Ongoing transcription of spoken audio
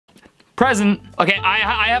Present. Okay,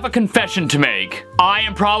 I have a confession to make. I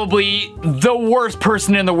am probably the worst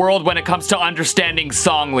person in the world when it comes to understanding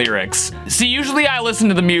song lyrics. See, usually I listen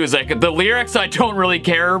to the music. The lyrics I don't really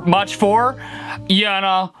care much for. You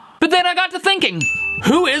know. But then I got to thinking,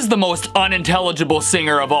 who is the most unintelligible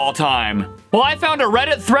singer of all time? Well, I found a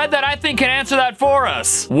Reddit thread that I think can answer that for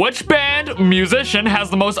us. Which band, musician,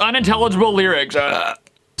 has the most unintelligible lyrics?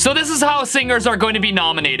 So this is how singers are going to be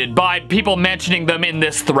nominated, by people mentioning them in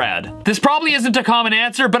this thread. This probably isn't a common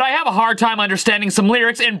answer, but I have a hard time understanding some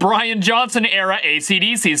lyrics in Brian Johnson era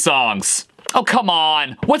AC/DC songs. Oh, come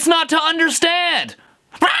on. What's not to understand?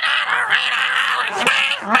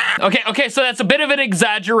 Okay, so that's a bit of an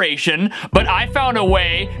exaggeration, but I found a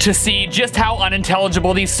way to see just how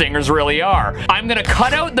unintelligible these singers really are. I'm gonna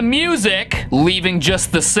cut out the music, leaving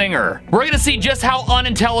just the singer. We're gonna see just how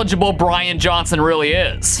unintelligible Brian Johnson really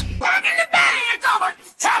is.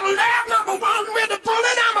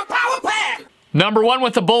 Number one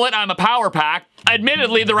with a bullet, I'm a power pack.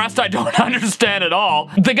 Admittedly, the rest I don't understand at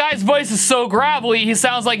all. The guy's voice is so gravelly, he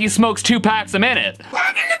sounds like he smokes 2 packs a minute.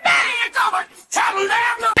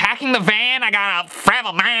 Packing the van, I got a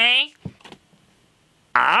travel man.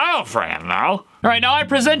 Oh, friend, though. All right, now I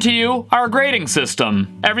present to you our grading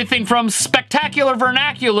system. Everything from spectacular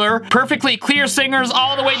vernacular, perfectly clear singers,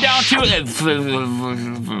 all the way down to...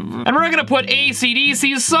 And we're gonna put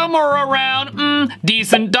AC/DC somewhere around,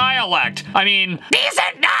 decent dialect. I mean...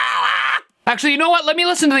 Decent dialect! Actually, you know what? Let me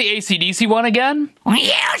listen to the AC/DC one again.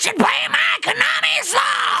 You should play my Konami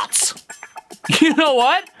slots! You know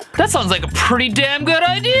what? That sounds like a pretty damn good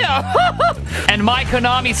idea. And My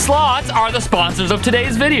Konami Slots are the sponsors of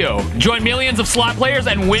today's video. Join millions of slot players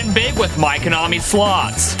and win big with My Konami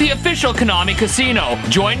Slots, the official Konami casino.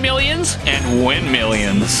 Join millions and win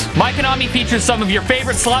millions. My Konami features some of your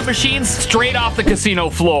favorite slot machines straight off the casino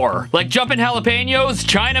floor, like Jumpin' Jalapenos,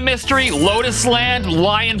 China Mystery, Lotus Land,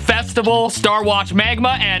 Lion Festival, Star Watch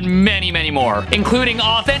Magma, and many, many more, including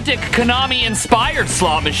authentic Konami-inspired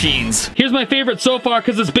slot machines. Here's my favorite so far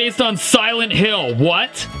because it's based on Silent Hill.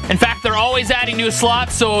 What? In fact, they're always adding new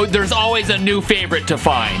slots, so there's always a new favorite to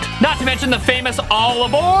find. Not to mention the famous All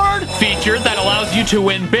Aboard feature that allows you to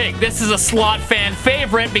win big. This is a slot fan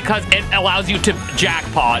favorite because it allows you to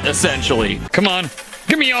jackpot, essentially. Come on,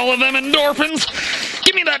 give me all of them endorphins.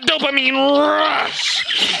 Give me that dopamine rush.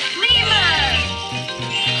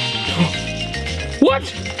 What?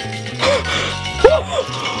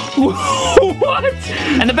 What?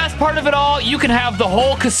 And the best part of it all, you can have the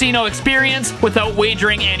whole casino experience without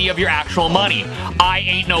wagering any of your actual money. I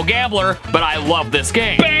ain't no gambler, but I love this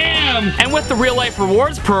game. Bam! And with the Real Life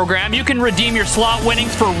Rewards program, you can redeem your slot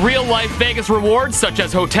winnings for real-life Vegas rewards, such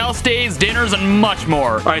as hotel stays, dinners, and much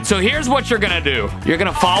more. All right, so here's what you're gonna do. You're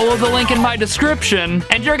gonna follow the link in my description,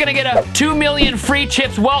 and you're gonna get a 2 million free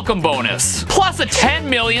chips welcome bonus, plus a 10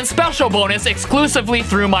 million special bonus exclusively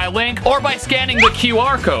through my link or by scanning the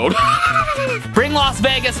QR code. Bring Las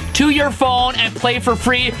Vegas to your phone and play for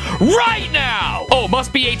free right now! Oh,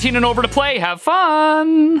 must be 18 and over to play. Have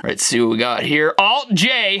fun! Let's see what we got here.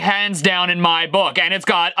 Alt-J, hands down in my book, and it's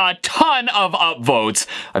got a ton of upvotes.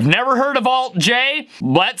 I've never heard of Alt-J.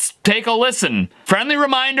 Let's take a listen. Friendly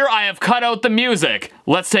reminder, I have cut out the music.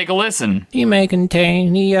 Let's take a listen. You may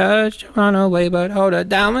contain the urge to run away, but hold it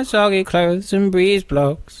down with soggy clothes and breeze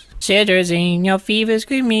blocks. Cetirizine, your fever,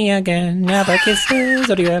 scream me again. Never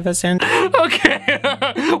kisses, or do you ever send? Okay,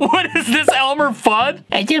 what is this, Elmer Fudd?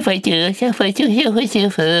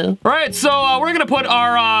 Alright, so we're gonna put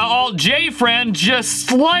our Alt-J friend just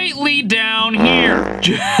slightly down here.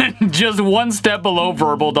 Just one step below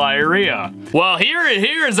verbal diarrhea. Well,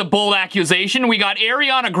 here is a bold accusation. We got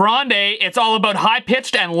Ariana Grande. It's all about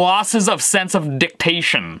high-pitched and losses of sense of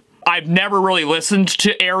dictation. I've never really listened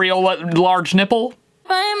to Ariel Large Nipple.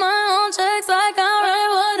 Write my own checks like I read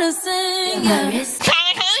what to sing.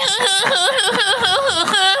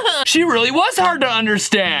 She really was hard to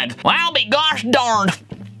understand. Well, be gosh darned.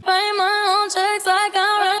 Write my own checks like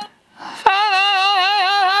I read.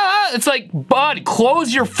 It's like, bud,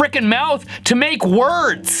 close your frickin' mouth to make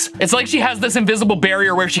words. It's like she has this invisible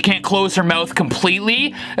barrier where she can't close her mouth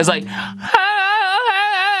completely. It's like,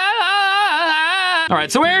 all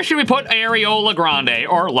right, so where should we put Areola Grande,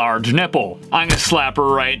 or Large Nipple? I'm gonna slap her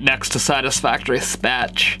right next to Satisfactory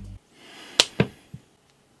Spatch.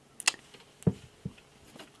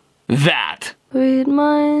 That. Read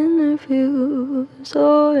my interview,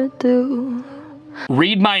 solitude.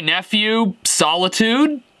 Read my nephew,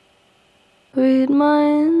 Solitude? Read my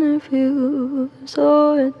interview,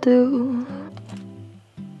 solitude.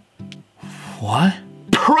 What?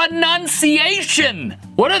 pronunciation.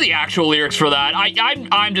 What are the actual lyrics for that?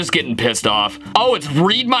 I'm just getting pissed off. Oh, it's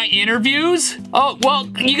read my interviews? Oh, well,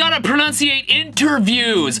 you gotta pronunciate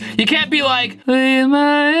interviews. You can't be like, read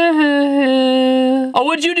my... Oh,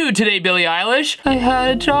 what'd you do today, Billie Eilish? I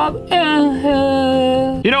had a job.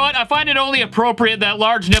 You know what? I find it only appropriate that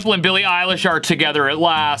Large Nipple and Billie Eilish are together at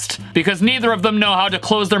last, because neither of them know how to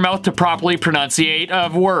close their mouth to properly pronunciate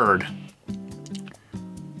a word.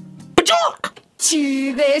 Bajork!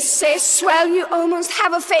 To this is swell, you almost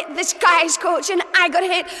have a fit. This guy's coach and I got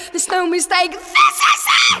hit. There's no mistake. This is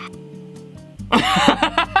it!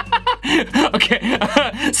 Okay,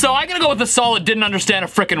 so I'm gonna go with a solid didn't understand a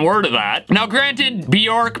frickin' word of that. Now granted,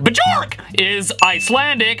 Bjork is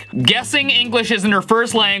Icelandic. Guessing English isn't her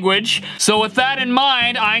first language. So with that in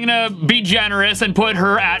mind, I'm gonna be generous and put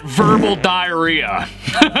her at verbal diarrhea.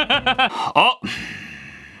 Oh,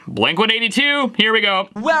 Blink-182, here we go.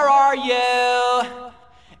 Where are you?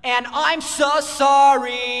 And I'm so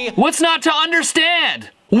sorry. What's not to understand?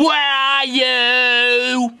 Where are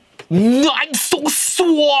you? I'm so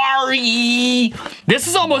sorry. This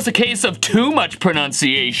is almost a case of too much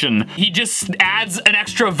pronunciation. He just adds an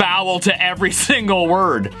extra vowel to every single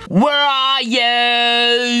word. Where are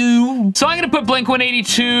you? So I'm gonna put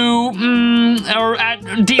Blink-182 or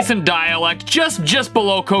at decent dialect, just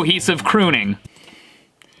below cohesive crooning.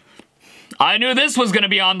 I knew this was gonna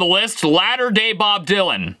be on the list, latter-day Bob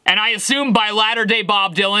Dylan. And I assume by latter-day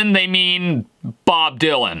Bob Dylan, they mean Bob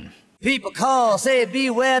Dylan. People call, say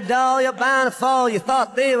beware doll, you're bound to fall, you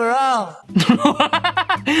thought they were all.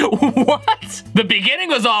 What? The beginning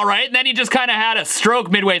was all right, and then he just kind of had a stroke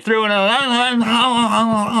midway through and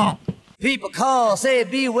People call, say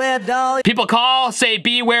beware doll. People call, say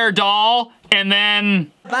beware doll, and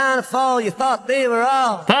then Bound to fall, you thought they were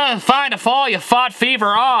all. Find a fall, you fought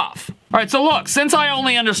fever off. All right, so look, since I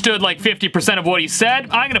only understood like 50% of what he said,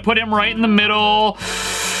 I'm gonna put him right in the middle,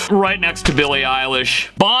 right next to Billie Eilish.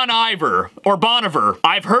 Bon Iver, or Bon Iver.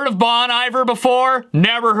 I've heard of Bon Iver before,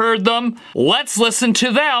 never heard them. Let's listen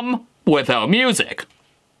to them without music.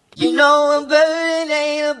 You know I'm burning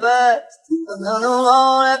ain't a bust. I'm gonna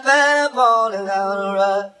want that ball and I'll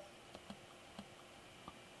run.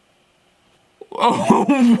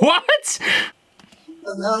 Oh, what?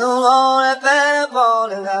 I'm gonna want that ball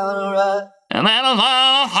and I'll run. And then,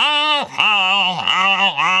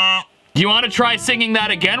 do you want to try singing that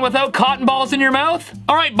again without cotton balls in your mouth?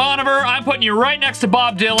 All right, Bon Iver, I'm putting you right next to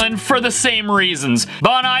Bob Dylan for the same reasons.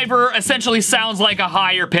 Bon Iver essentially sounds like a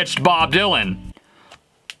higher-pitched Bob Dylan.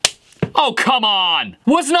 Oh, come on!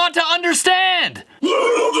 What's not to understand? Fire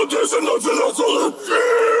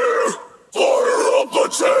up the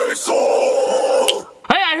chainsaw!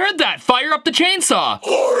 Hey, I heard that! Fire up the chainsaw!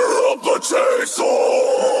 Fire up the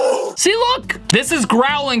chainsaw! See, look! This is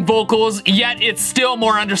growling vocals, yet it's still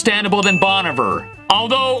more understandable than Bon Iver.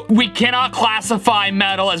 Although, we cannot classify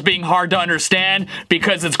metal as being hard to understand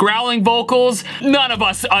because it's growling vocals, none of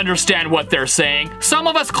us understand what they're saying. Some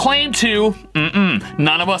of us claim to,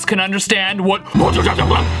 none of us can understand what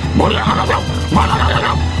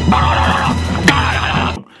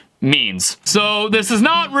means. So this is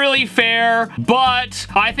not really fair, but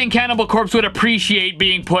I think Cannibal Corpse would appreciate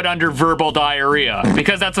being put under verbal diarrhea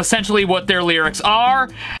because that's essentially what their lyrics are.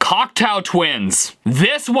 Cocteau Twins.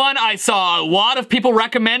 This one I saw a lot of people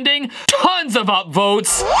recommending, tons of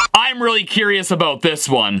upvotes. I'm really curious about this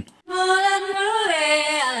one.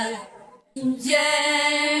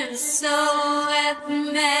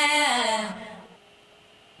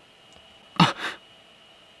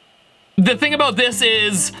 The thing about this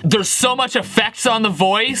is there's so much effects on the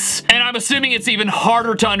voice, and I'm assuming it's even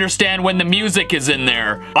harder to understand when the music is in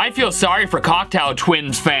there. I feel sorry for Cocteau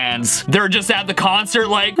Twins fans. They're just at the concert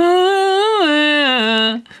like,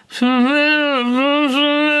 I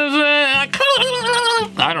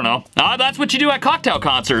don't know. That's what you do at Cocteau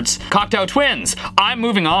concerts. Cocteau Twins. I'm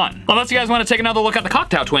moving on. Unless you guys want to take another look at the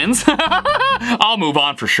Cocteau Twins. I'll move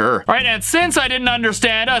on for sure. All right, and since I didn't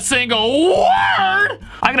understand a single word,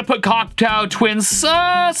 I'm gonna put Cocteau Twins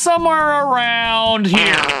somewhere around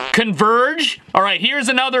here. Converge. All right, here's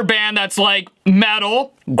another band that's like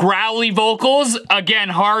metal, growly vocals. Again,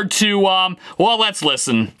 hard to, well, let's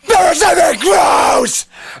listen. There's something gross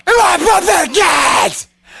in my puppet cat!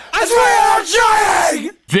 I swear I'm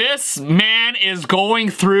trying! This man is going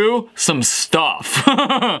through some stuff.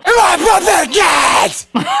 My puppet cat!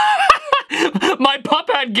 My pup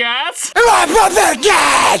had gas? My puppet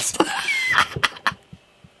cat!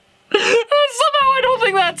 Somehow I don't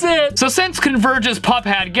think that's it. So since Converge's pup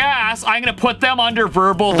had gas, I'm gonna put them under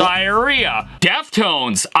verbal diarrhea.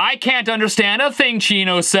 Deftones. I can't understand a thing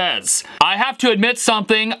Chino says. I have to admit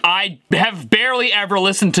something. I have barely ever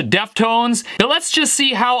listened to Deftones, but let's just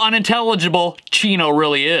see how unintelligible Chino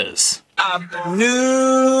really is. A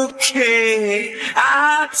new king,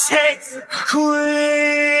 I'll take the queen.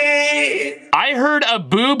 I heard a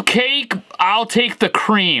boob cake, I'll take the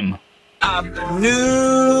cream. I'm the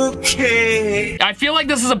new king. I feel like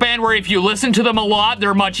this is a band where if you listen to them a lot,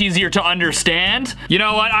 they're much easier to understand. You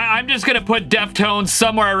know what? I'm just gonna put Deftones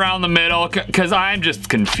somewhere around the middle because I'm just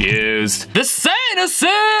confused. This ain't a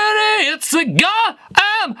city, it's a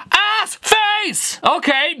goddamn ass face.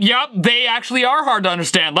 Okay, yep, they actually are hard to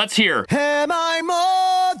understand. Let's hear. Am I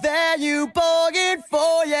more than you boogied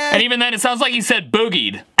for, yeah? And even then, it sounds like he said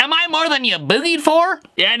boogied. Am I more than you boogied for?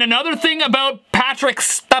 And another thing about Patrick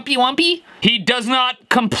Stumpy Wumpy, he does not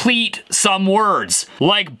complete some words,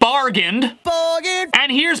 like bargained.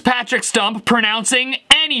 And here's Patrick Stump pronouncing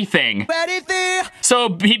anything.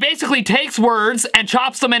 So he basically takes words and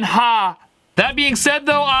chops them in ha. That being said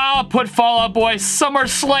though, I'll put Fall Out Boy somewhere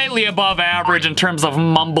slightly above average in terms of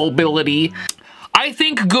mumbleability. I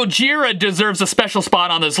think Gojira deserves a special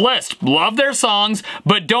spot on this list. Love their songs,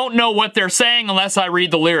 but don't know what they're saying unless I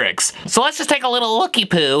read the lyrics. So let's just take a little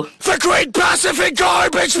looky-poo. The Great Pacific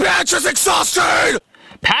Garbage Patch is exhausted!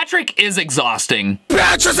 Patrick is exhausting.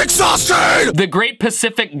 Patch is exhausted! The Great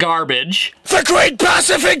Pacific Garbage. The Great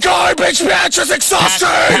Pacific Garbage Patch is exhausted!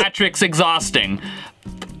 Patrick's exhausting.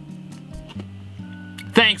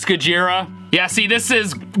 Thanks, Gojira. Yeah, see, this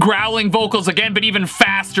is growling vocals again, but even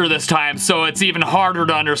faster this time, so it's even harder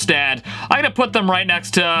to understand. I'm gonna put them right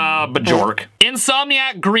next to Bjork.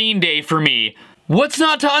 Insomniac Green Day for me. What's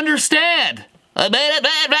not to understand?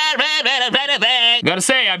 Gotta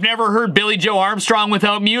say, I've never heard Billy Joe Armstrong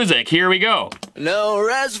without music. Here we go. No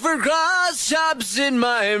rest for cross chops in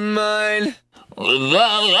my mind. Like,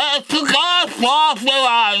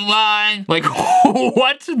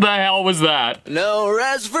 what the hell was that? No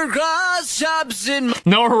rest for grass chops in.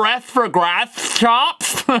 No rest for grass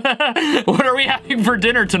chops? What are we having for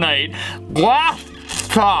dinner tonight? Grass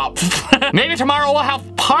chops. Maybe tomorrow we'll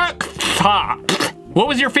have pork chops. What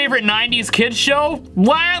was your favorite 90s kids show?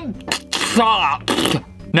 Lamb chops.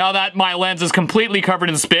 Now that my lens is completely covered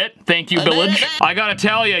in spit, thank you, Village. I gotta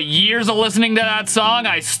tell you, years of listening to that song,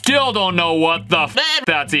 I still don't know what the f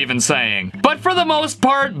that's even saying. But for the most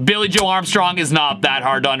part, Billy Joe Armstrong is not that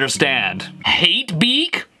hard to understand. Hate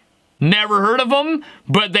Beak? Never heard of them,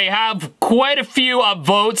 but they have quite a few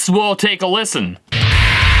upvotes. We'll take a listen.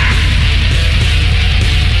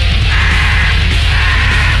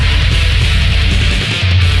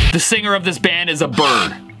 The singer of this band is a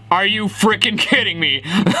bird. Are you freaking kidding me?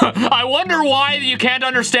 I wonder why you can't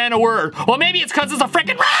understand a word. Well, maybe it's because it's a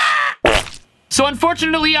freaking So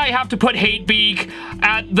unfortunately, I have to put Hate Beak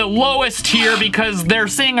at the lowest tier because their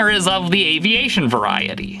singer is of the aviation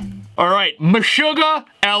variety. All right, Meshuggah,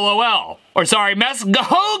 LOL. Or sorry,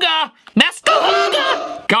 Mescahoga.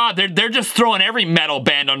 Mescahoga. God, they're just throwing every metal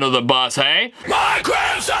band under the bus, hey? My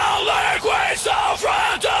grandson liquid so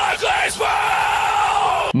frantically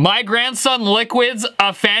spell. My grandson liquids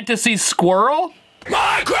a fantasy squirrel?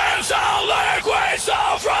 My grandson liquid so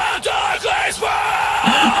frantically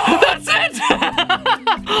spell. That's it.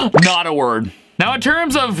 Not a word. Now in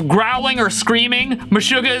terms of growling or screaming,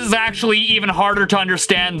 Meshuggah is actually even harder to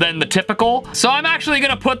understand than the typical. So I'm actually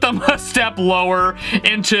gonna put them a step lower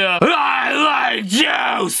into I like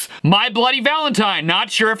juice. My Bloody Valentine. Not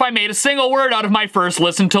sure if I made a single word out of my first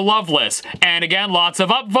listen to Loveless. And again, lots of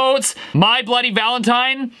upvotes. My Bloody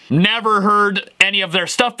Valentine. Never heard any of their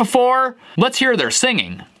stuff before. Let's hear their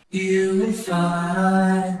singing. You will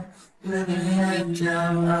find when the head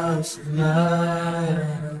down of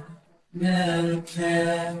love.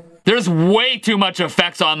 There's way too much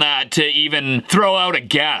effects on that to even throw out a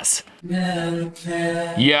guess.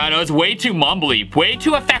 Yeah, no, it's way too mumbly, way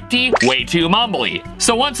too effecty, way too mumbly.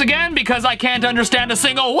 So once again, because I can't understand a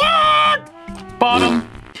single word, bottom.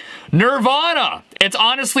 Nirvana. It's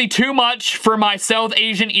honestly too much for my South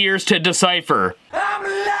Asian ears to decipher. I'm a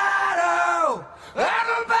lotto, I'm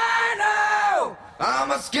a bino,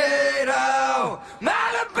 I'm a skater,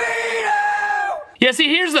 Malabino. Yeah, see,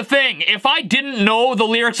 here's the thing. If I didn't know the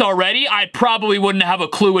lyrics already, I probably wouldn't have a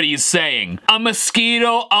clue what he's saying. A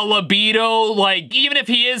mosquito, a libido, like, even if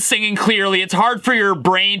he is singing clearly, it's hard for your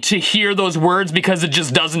brain to hear those words because it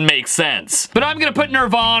just doesn't make sense. But I'm gonna put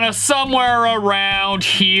Nirvana somewhere around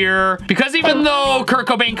here, because even though Kurt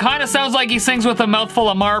Cobain kind of sounds like he sings with a mouthful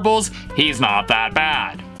of marbles, he's not that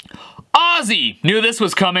bad. Ozzy! Knew this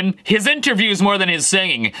was coming. His interviews more than his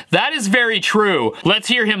singing. That is very true. Let's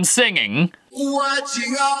hear him singing.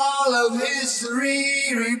 Watching all of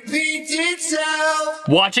history repeat itself.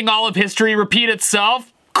 Watching all of history repeat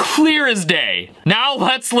itself? Clear as day. Now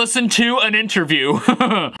let's listen to an interview.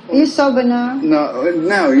 You sober now?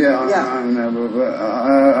 No, yeah. I'm never, but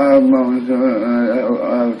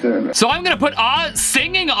So I'm gonna put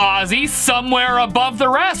singing Ozzy somewhere above the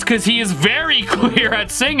rest because he is very clear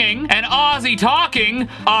at singing, and Ozzy talking,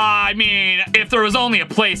 I mean, if there was only a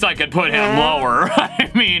place I could put him lower, I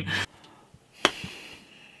mean...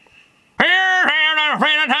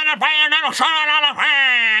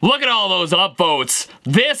 Look at all those upvotes.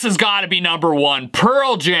 This has got to be #1.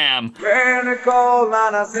 Pearl Jam.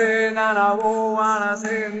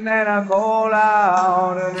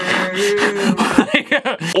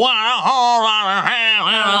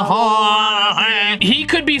 He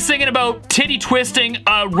could be singing about titty twisting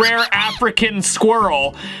a rare African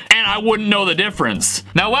squirrel, and I wouldn't know the difference.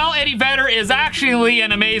 Now, while Eddie Vedder is actually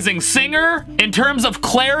an amazing singer, in terms of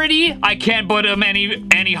clarity, I can't put him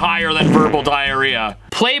any higher than verbal diarrhea.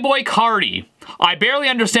 Playboy Cardi. I barely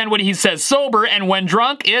understand what he says sober, and when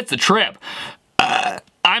drunk, it's a trip.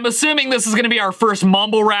 I'm assuming this is gonna be our first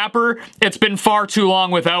mumble rapper. It's been far too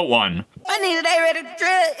long without one. My niggas, they ready to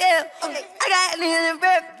drill, yeah. I got niggas in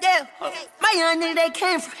rep, yeah. My young niggas, they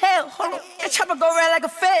came from hell. That chopper go red like a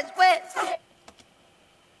fence, wet.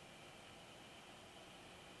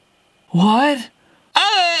 What?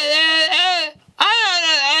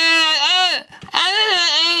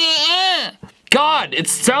 God, it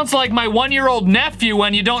sounds like my 1-year-old nephew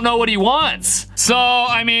when you don't know what he wants. So,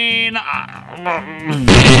 I mean...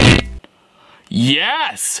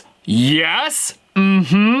 yes! Yes!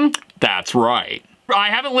 Mm-hmm. That's right.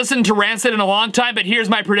 I haven't listened to Rancid in a long time, but here's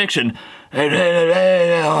my prediction. Oh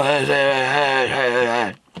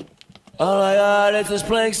my God, it's this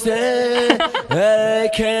blank state. Hey,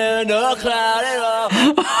 candle cloud it up.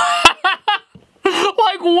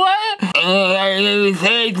 Like what?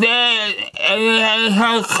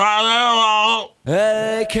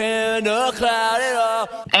 Hey, candle cloud it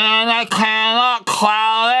up. And I cannot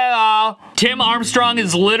cloud it all. Tim Armstrong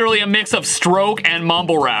is literally a mix of stroke and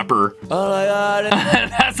mumble rapper. Oh my God.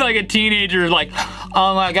 That's like a teenager like,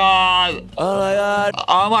 oh my God. Oh my God.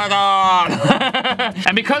 Oh my God.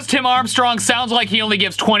 And because Tim Armstrong sounds like he only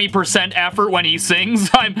gives 20% effort when he sings,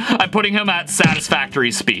 I'm putting him at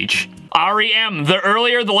satisfactory speech. REM, the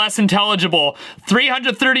earlier the less intelligible.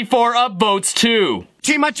 334 upvotes too.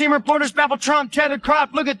 My team reporters babble Trump, tether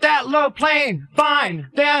crop, look at that low plane. Fine,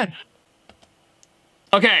 then.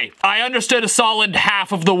 Okay, I understood a solid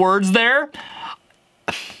half of the words there.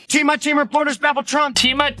 My team reporters babble Trump.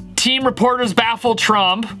 Team reporters baffle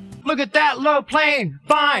Trump. Look at that low plane.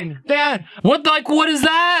 Fine, then. What is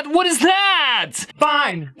that? What is that?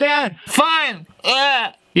 Fine, then. Fine.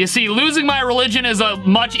 You see, Losing My Religion is a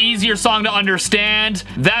much easier song to understand.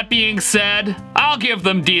 That being said, I'll give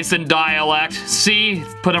them decent dialect. See?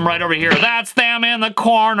 Put them right over here. That's them in the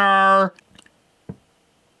corner.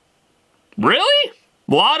 Really?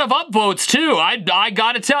 A lot of upvotes too, I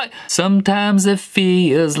gotta tell you. Sometimes it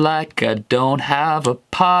feels like I don't have a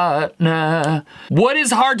partner. What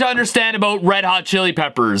is hard to understand about Red Hot Chili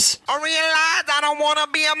Peppers? I realize I don't wanna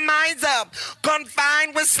be a miser.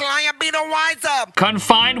 Confined with Sly, I be the wiser.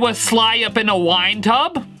 Confined with Sly up in a wine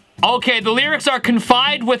tub? Okay, the lyrics are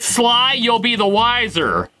confined with Sly, you'll be the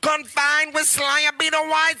wiser. Confined with Sly, I be the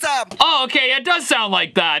wiser. Oh, okay, it does sound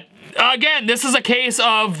like that. Again, this is a case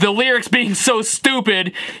of the lyrics being so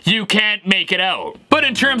stupid, you can't make it out. But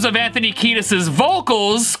in terms of Anthony Kiedis'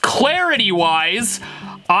 vocals, clarity-wise,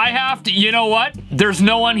 I have to, you know what? There's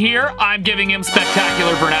no one here, I'm giving him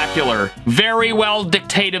spectacular vernacular. Very well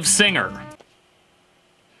dictative singer.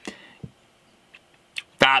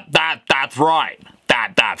 That's right.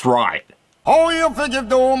 That's right. How you forgive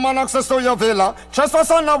the woman access to your villa? Trespass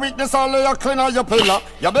on a weakness, all of your clean on your pillar.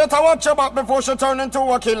 You better watch your back before she turn into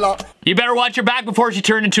a killer. You better watch your back before she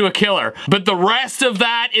turned into a killer. But the rest of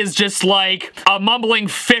that is just like a mumbling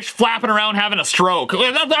fish flapping around having a stroke. Now,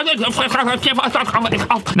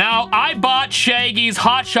 I bought Shaggy's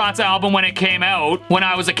Hot Shots album when it came out when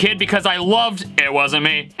I was a kid because I loved It Wasn't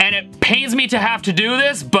Me. And it pains me to have to do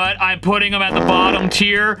this, but I'm putting them at the bottom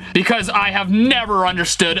tier because I have never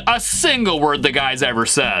understood a single word the guy's ever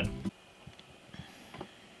said.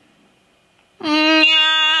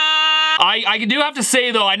 I do have to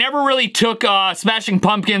say though, I never really took Smashing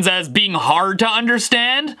Pumpkins as being hard to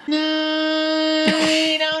understand.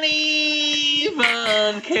 I don't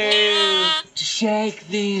even care to shake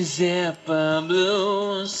these apple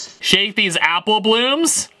blooms. Shake these apple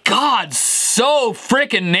blooms? God, so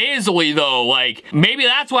freaking nasally though. Like, maybe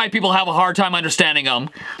that's why people have a hard time understanding him.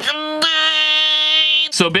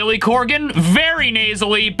 So Billy Corgan, very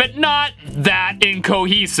nasally, but not that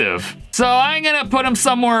incohesive. So I'm gonna put him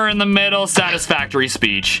somewhere in the middle, satisfactory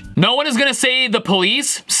speech. No one is gonna say the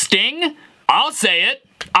police, Sting. I'll say it.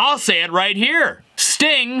 I'll say it right here.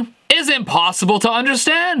 Sting is impossible to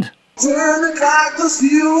understand. Turn the clock to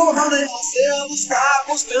fuel, honey. I'll never stop.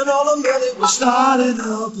 We'll spend all the money. We're starting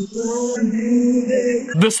up a brand new day.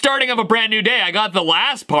 The starting of a brand new day, I got the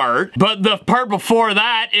last part, but the part before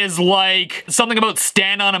that is like something about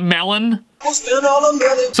stand on a melon. We'll spend all the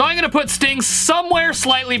money. So I'm gonna put Sting somewhere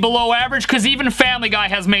slightly below average because even Family Guy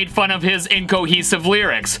has made fun of his incohesive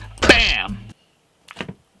lyrics. Bam!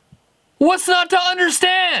 What's not to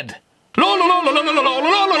understand? But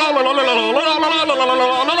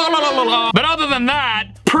other than that,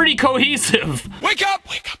 pretty cohesive. Wake up!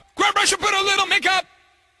 Wake up! Grab brush and put a little makeup!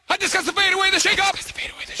 I discussed the fade away the shake up!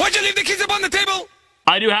 Why'd you leave the keys up on the table?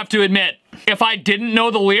 I do have to admit, if I didn't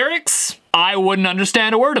know the lyrics, I wouldn't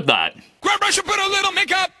understand a word of that. Grab brush and put a little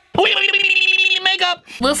makeup! Makeup!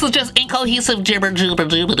 This is just incohesive jibber jibber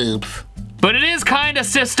jibber doop. But it is kind of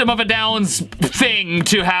System of a Down's thing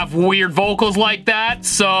to have weird vocals like that,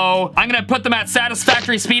 so I'm gonna put them at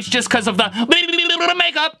satisfactory speech just because of the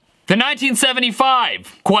makeup. The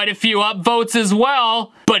 1975, quite a few upvotes as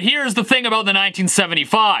well, but here's the thing about the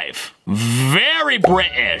 1975. Very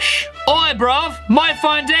British. Oi, bruv, my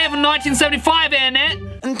fine day of 1975, ain't it?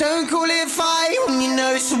 And don't call it fire when you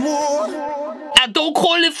know it's a war. And don't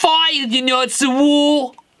call it fire, you know it's a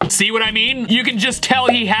war. See what I mean? You can just tell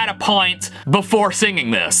he had a pint before singing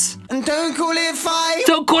this. And don't call it fire.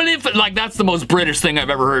 Don't call it like, that's the most British thing I've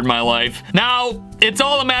ever heard in my life. Now, it's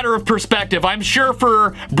all a matter of perspective. I'm sure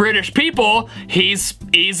for British people, he's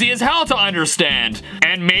easy as hell to understand.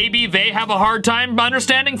 And maybe they have a hard time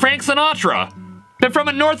understanding Frank Sinatra. But from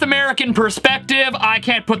a North American perspective, I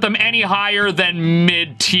can't put them any higher than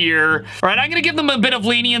mid-tier. All right, I'm gonna give them a bit of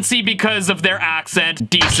leniency because of their accent,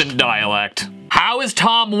 decent dialect. How is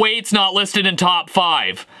Tom Waits not listed in top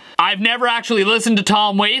 5? I've never actually listened to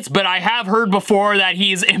Tom Waits, but I have heard before that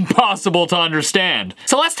he's impossible to understand.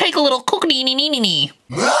 So let's take a little cookie-nee-nee-nee-nee.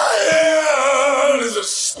 My head is a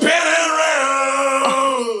spinning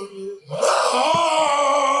round. My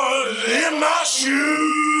heart is in my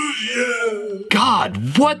shoes, yeah.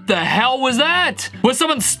 God, what the hell was that? Was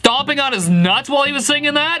someone stomping on his nuts while he was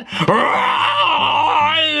singing that?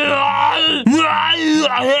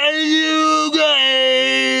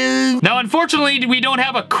 Now, unfortunately, we don't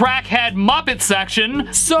have a crackhead Muppet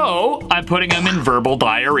section, so I'm putting him in verbal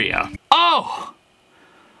diarrhea. Oh!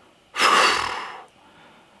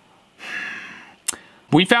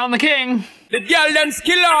 We found the king. The girl done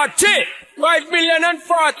skill out it.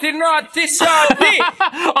 5,040,000 naughty shorty.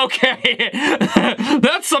 Okay,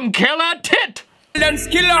 that's some killer tit. Done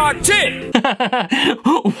skill out it.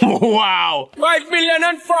 Wow.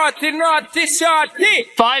 5,040,000 naughty shorty.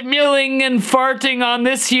 5 million farting on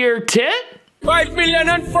this here tit?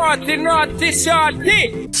 5,040,000 naughty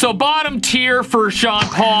shorty. So bottom tier for Sean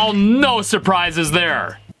Paul, no surprises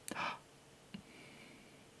there.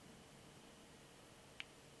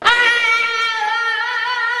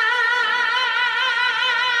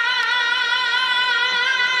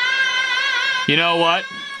 You know what?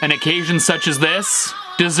 An occasion such as this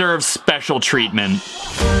deserves special treatment.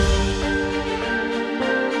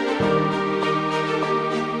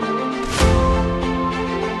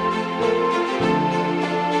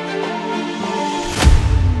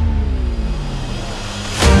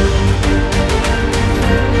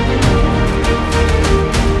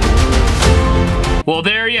 Well,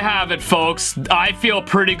 there you have it, folks. I feel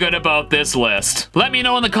pretty good about this list. Let me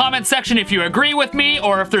know in the comment section if you agree with me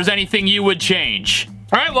or if there's anything you would change.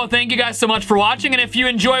 Alright, well, thank you guys so much for watching, and if you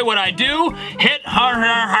enjoy what I do, hit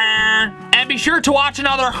and be sure to watch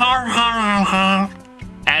another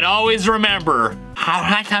and always remember